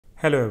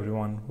Hello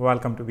everyone,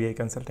 welcome to BI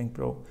Consulting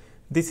Pro.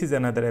 This is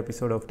another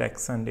episode of Tech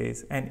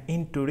Sundays, and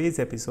in today's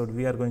episode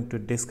we are going to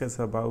discuss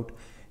about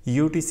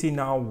UTC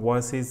Now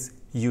versus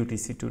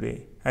UTC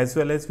Today, as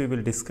well as we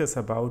will discuss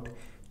about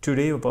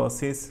Today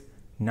versus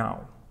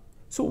Now.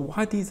 So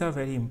why these are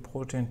very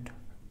important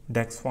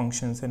DAX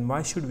functions and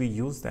why should we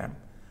use them?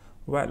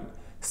 Well,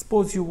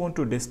 suppose you want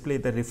to display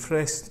the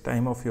refresh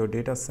time of your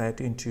data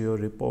set into your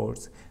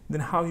reports,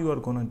 then how you are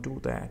going to do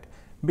that?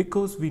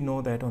 Because we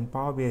know that on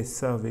Power BI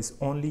service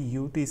only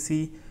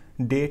UTC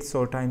dates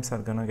or times are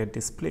gonna get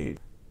displayed.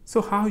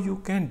 So how you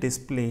can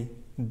display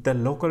the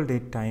local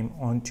date time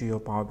onto your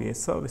Power BI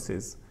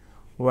services?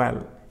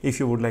 Well,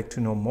 if you would like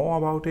to know more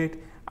about it,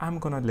 I'm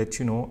gonna let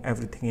you know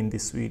everything in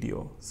this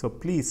video. So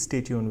please stay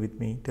tuned with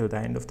me till the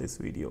end of this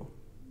video.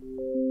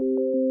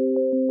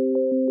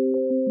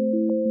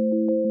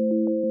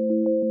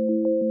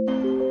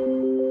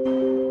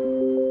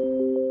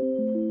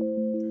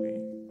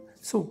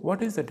 So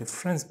what is the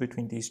difference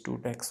between these two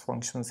DAX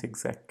functions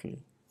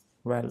exactly?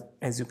 Well,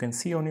 as you can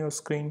see on your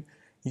screen,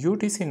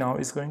 UTC Now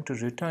is going to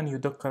return you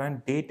the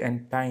current date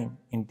and time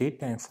in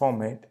DateTime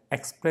format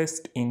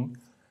expressed in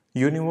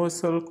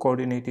Universal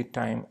Coordinated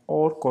Time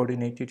or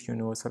Coordinated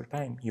Universal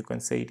Time. You can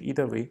say it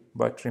either way,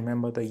 but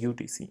remember the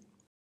UTC.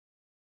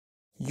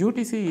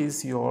 UTC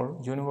is your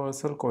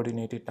Universal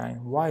Coordinated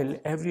Time, while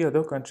every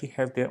other country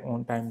have their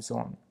own time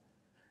zone.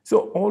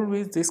 So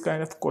always this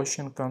kind of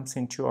question comes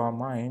into our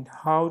mind,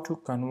 how to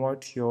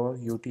convert your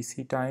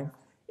UTC time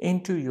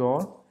into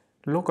your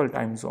local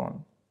time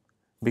zone.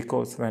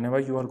 Because whenever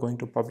you are going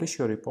to publish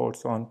your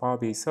reports on Power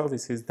BI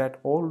services,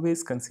 that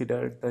always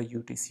consider the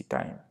UTC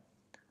time.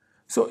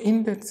 So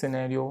in that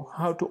scenario,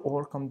 how to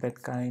overcome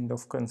that kind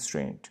of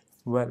constraint?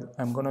 Well,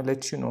 I'm going to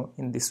let you know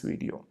in this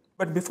video.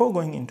 But before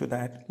going into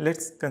that,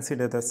 let's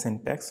consider the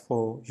syntax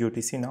for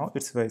UTC Now.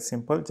 It's very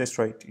simple. Just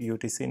write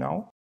UTC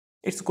Now.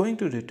 It's going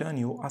to return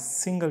you a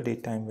single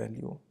date time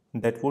value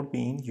that would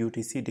be in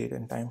UTC date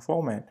and time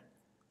format.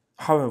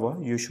 However,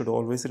 you should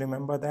always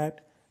remember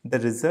that the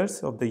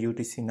results of the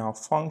UTC Now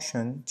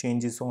function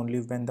changes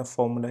only when the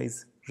formula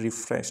is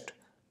refreshed.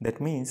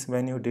 That means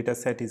when your data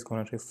set is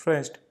going to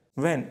refresh,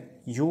 when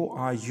you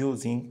are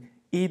using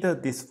either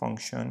this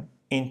function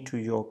into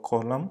your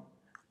column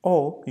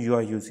or you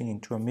are using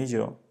into a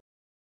measure.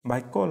 By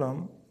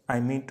column,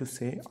 I mean to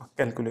say a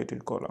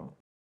calculated column.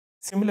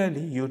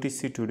 Similarly,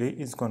 UTC Today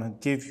is going to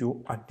give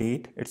you a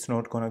date. It's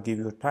not going to give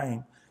you a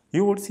time.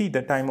 You would see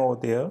the time over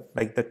there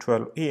like the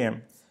 12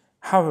 a.m.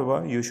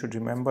 However, you should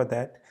remember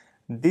that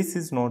this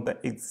is not the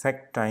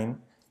exact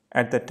time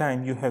at the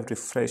time you have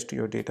refreshed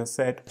your data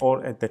set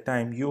or at the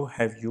time you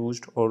have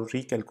used or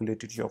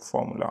recalculated your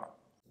formula.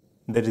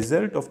 The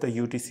result of the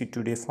UTC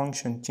Today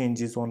function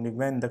changes only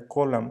when the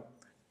column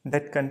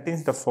that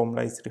contains the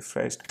formula is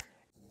refreshed.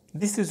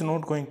 This is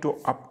not going to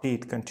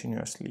update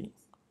continuously.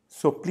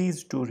 So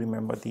please do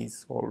remember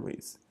these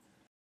always.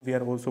 We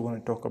are also going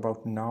to talk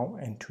about now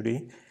and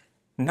today.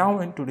 Now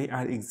and today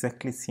are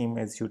exactly same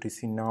as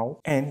UTC Now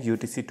and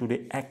UTC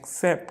Today,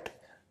 except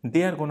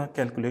they are going to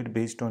calculate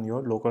based on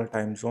your local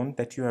time zone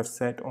that you have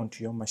set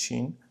onto your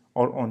machine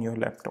or on your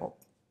laptop.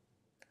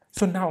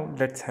 So now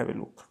let's have a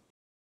look.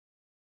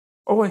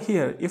 Over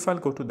here, if I'll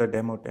go to the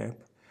demo tab,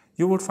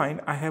 you would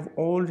find I have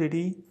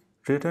already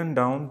written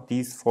down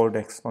these four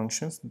DAX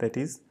functions, that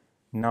is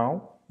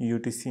Now,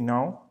 UTC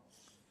Now,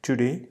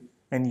 Today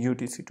and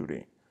UTC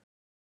Today.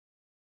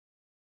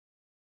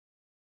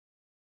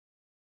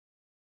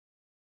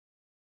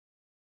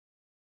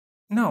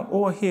 Now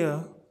over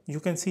here you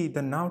can see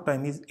the now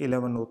time is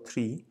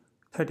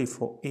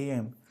 11:03:34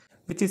 a.m.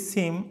 which is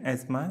same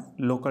as my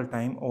local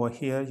time. Over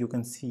here you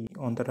can see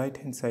on the right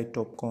hand side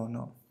top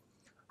corner.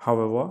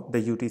 However, the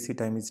UTC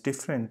time is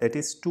different, that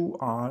is 2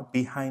 hours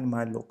behind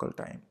my local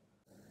time.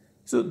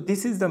 So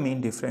this is the main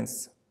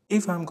difference.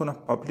 If I'm gonna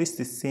publish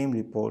this same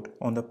report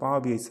on the Power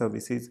BI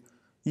services,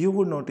 you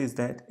would notice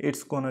that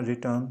it's gonna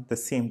return the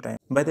same time.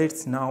 Whether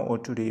it's now or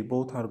today,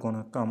 both are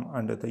gonna come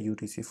under the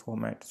UTC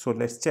format. So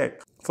let's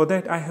check. For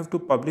that, I have to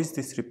publish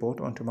this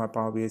report onto my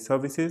Power BI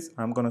services.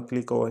 I'm gonna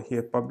click over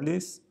here,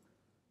 publish,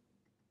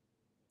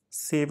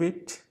 save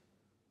it.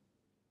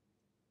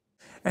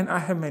 And I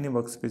have many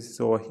workspaces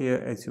over here,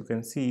 as you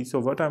can see. So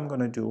what I'm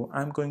gonna do,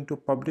 I'm going to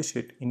publish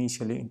it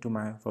initially into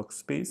my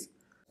workspace.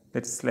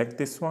 Let's select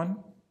this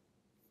one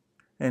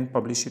and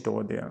publish it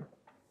over there.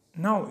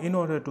 Now, in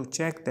order to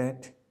check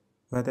that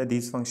whether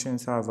these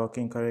functions are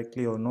working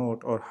correctly or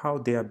not, or how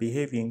they are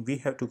behaving, we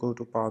have to go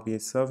to Power BI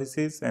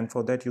services, and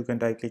for that you can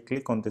directly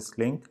click on this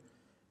link.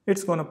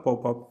 It's gonna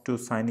pop up to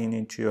sign in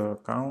into your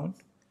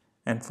account,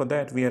 and for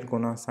that we are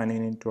gonna sign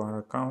in into our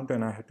account,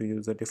 and I have to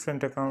use a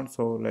different account,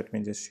 so let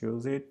me just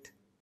use it.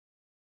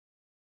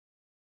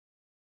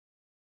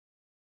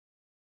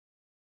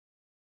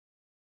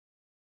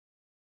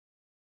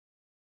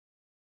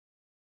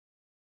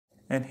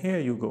 And here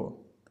you go.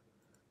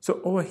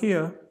 So over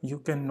here, you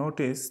can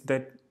notice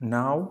that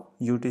now,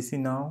 UTC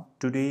Now,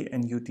 Today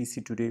and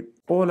UTC Today,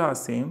 all are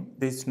same.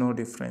 There is no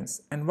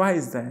difference. And why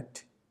is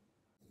that?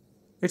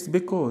 It's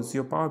because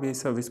your Power BI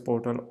service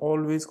portal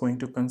always going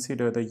to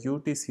consider the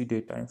UTC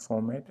DateTime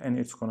format and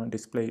it's going to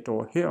display it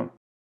over here.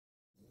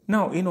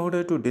 Now, in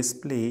order to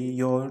display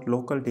your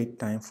local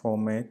DateTime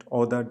format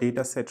or the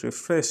dataset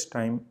refresh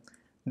time,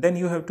 then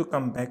you have to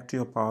come back to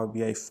your Power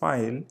BI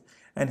file,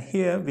 and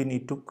here we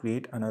need to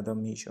create another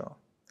measure.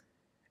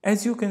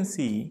 As you can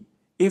see,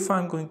 if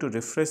I'm going to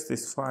refresh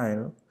this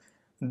file,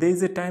 there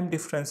is a time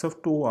difference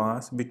of 2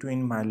 hours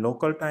between my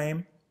local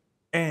time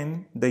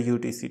and the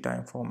UTC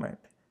time format.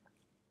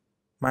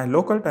 My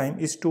local time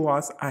is 2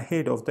 hours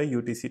ahead of the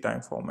UTC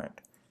time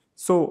format.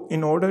 So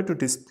in order to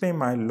display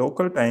my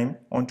local time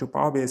onto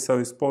Power BI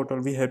service portal,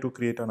 we have to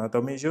create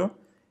another measure,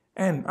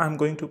 and I'm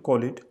going to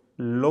call it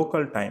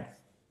local time.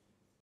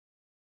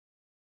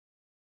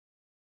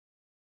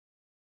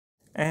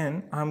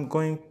 And I'm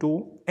going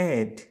to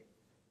add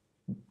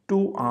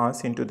 2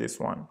 hours into this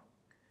one.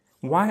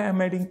 Why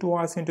I'm adding 2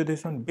 hours into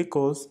this one?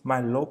 Because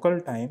my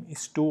local time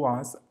is 2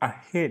 hours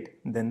ahead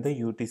than the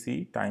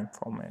UTC time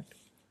format.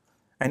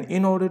 And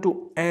in order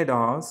to add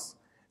hours,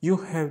 you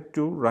have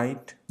to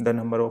write the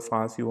number of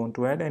hours you want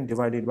to add and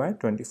divide it by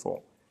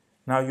 24.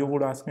 Now you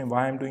would ask me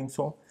why I'm doing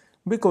so.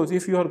 Because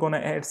if you are going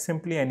to add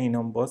simply any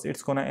numbers,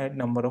 it's going to add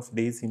number of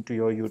days into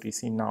your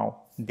UTCNOW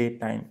date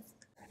time.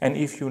 And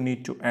if you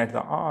need to add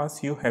the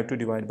hours, you have to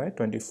divide by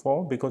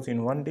 24, because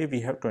in one day we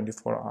have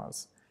 24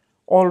 hours.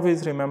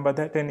 Always remember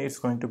that, and it's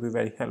going to be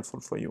very helpful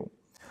for you.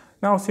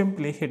 Now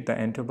simply hit the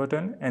enter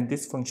button and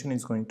this function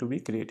is going to be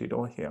created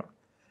over here.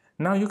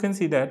 Now you can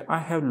see that I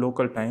have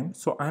local time,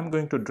 so I'm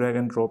going to drag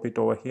and drop it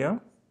over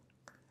here.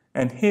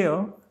 And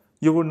here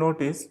you will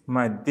notice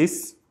my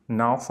this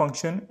now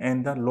function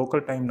and the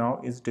local time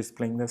now is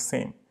displaying the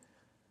same.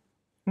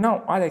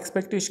 Now our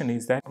expectation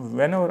is that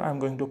whenever I'm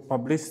going to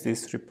publish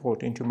this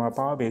report into my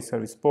Power BI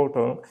service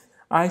portal,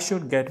 I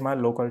should get my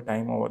local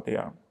time over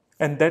there.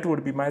 And that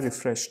would be my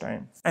refresh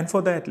time. And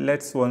for that,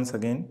 let's once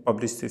again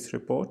publish this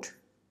report.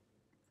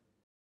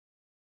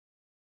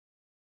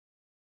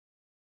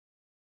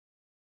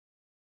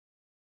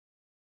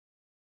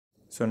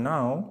 So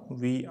now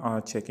we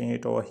are checking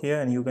it over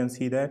here, and you can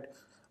see that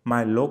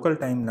my local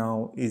time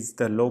now is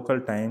the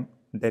local time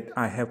that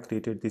I have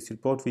created this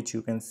report, which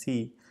you can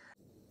see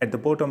at the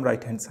bottom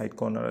right hand side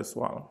corner as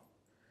well.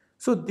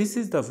 So this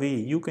is the way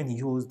you can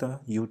use the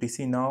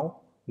UTC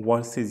now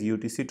versus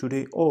UTC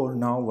today, or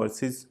now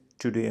versus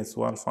today as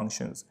well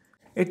functions.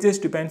 It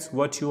just depends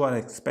what you are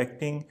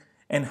expecting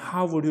and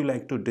how would you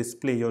like to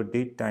display your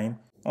date time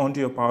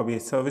onto your Power BI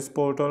service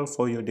portal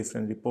for your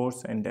different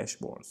reports and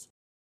dashboards.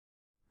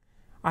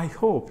 I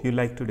hope you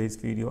liked today's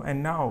video,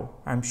 and now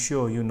I'm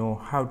sure you know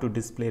how to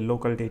display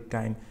local date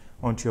time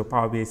onto your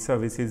Power BI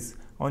services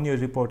on your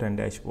report and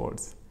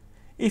dashboards.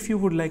 If you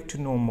would like to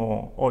know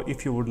more, or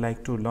if you would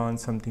like to learn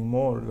something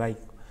more,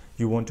 like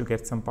you want to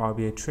get some Power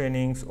BI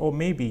trainings, or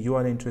maybe you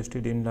are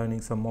interested in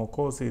learning some more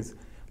courses,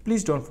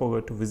 please don't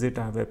forget to visit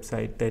our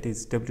website, that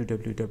is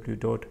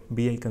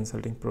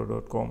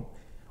www.biconsultingpro.com.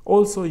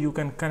 Also, you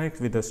can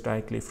connect with us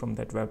directly from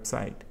that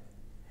website.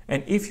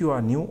 And if you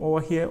are new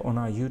over here on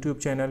our YouTube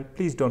channel,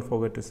 please don't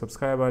forget to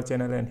subscribe our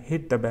channel and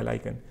hit the bell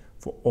icon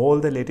for all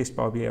the latest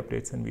Power BI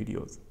updates and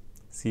videos.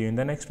 See you in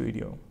the next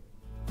video.